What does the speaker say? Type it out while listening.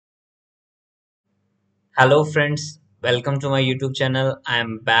Hello friends, welcome to my YouTube channel. I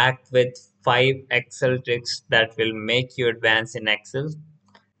am back with 5 Excel tricks that will make you advance in Excel.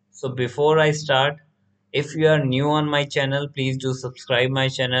 So before I start, if you are new on my channel, please do subscribe my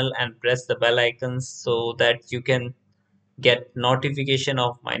channel and press the bell icon so that you can get notification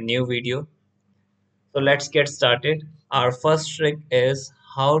of my new video. So let's get started. Our first trick is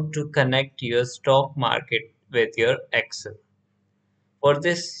how to connect your stock market with your Excel. For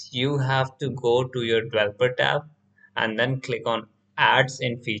this, you have to go to your developer tab and then click on ads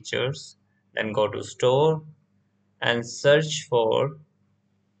in features, then go to store and search for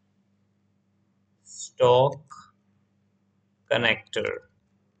stock connector.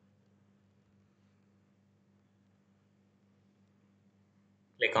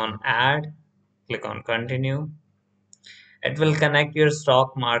 Click on add, click on continue. It will connect your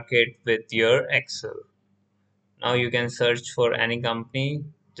stock market with your Excel. Now you can search for any company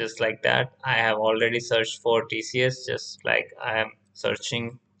just like that. I have already searched for TCS just like I am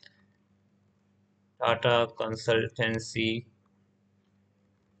searching Tata Consultancy.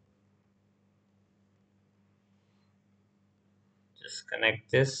 Just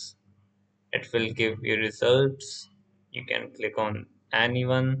connect this. It will give you results. You can click on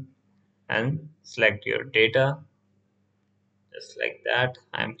anyone and select your data just like that.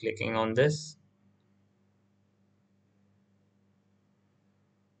 I'm clicking on this.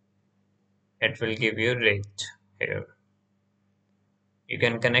 It will give you rate here. You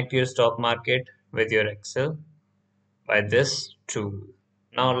can connect your stock market with your Excel by this tool.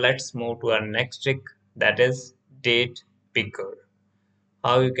 Now let's move to our next trick, that is date picker.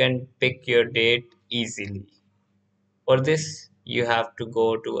 How you can pick your date easily. For this, you have to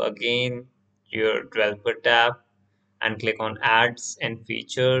go to again your developer tab and click on ads and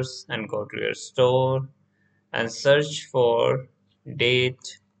features and go to your store and search for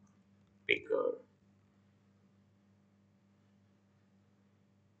date picker.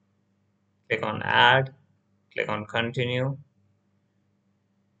 Click on add, click on continue.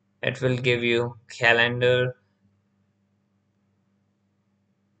 It will give you calendar.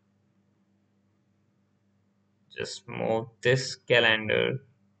 Just move this calendar,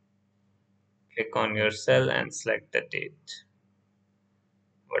 click on your cell and select the date.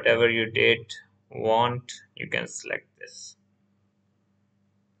 Whatever your date want, you can select this.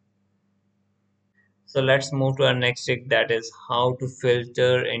 So let's move to our next trick, that is how to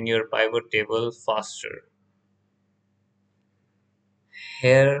filter in your pivot table faster.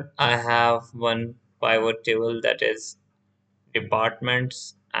 Here I have one pivot table that is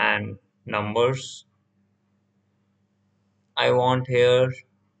departments and numbers. I want here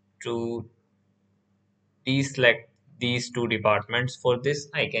to deselect these two departments. For this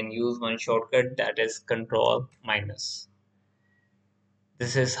I can use one shortcut, that is Control minus.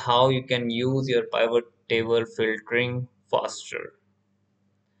 This is how you can use your pivot table filtering faster.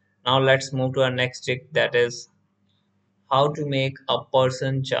 Now let's move to our next trick, that is how to make a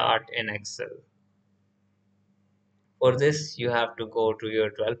person chart in Excel. For this, you have to go to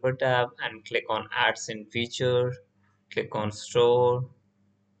your developer tab and click on ads in feature, click on store,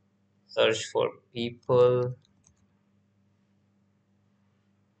 search for people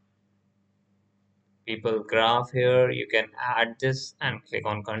graph here. You can add this and click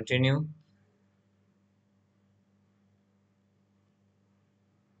on continue.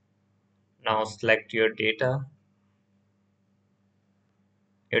 Now select your data.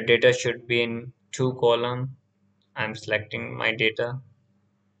 Your data should be in two column. I'm selecting my data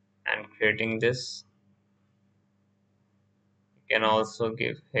and creating this. You can also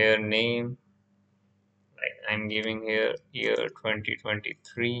give here name, like I'm giving here year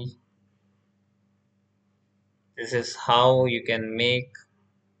 2023. This is how you can make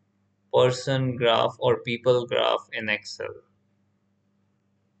person graph or people graph in Excel.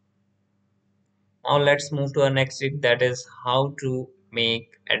 Now let's move to our next trick, that is how to make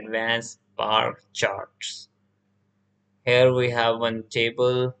advanced bar charts. Here we have one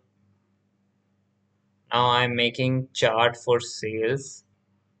table. Now I'm making chart for sales.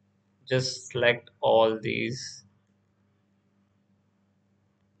 Just select all these.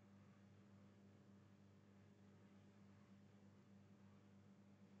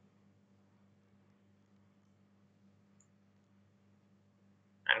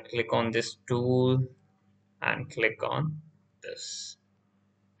 And click on this tool and click on this.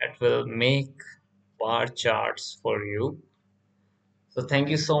 It will make bar charts for you. So thank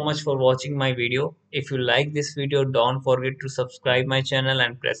you so much for watching my video. If you like this video, don't forget to subscribe my channel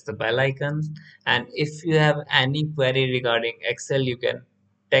and press the bell icon. And if you have any query regarding Excel, you can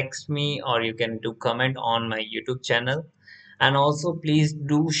text me or you can do comment on my YouTube channel. And also please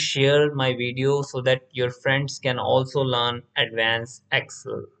do share my video so that your friends can also learn advanced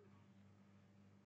Excel.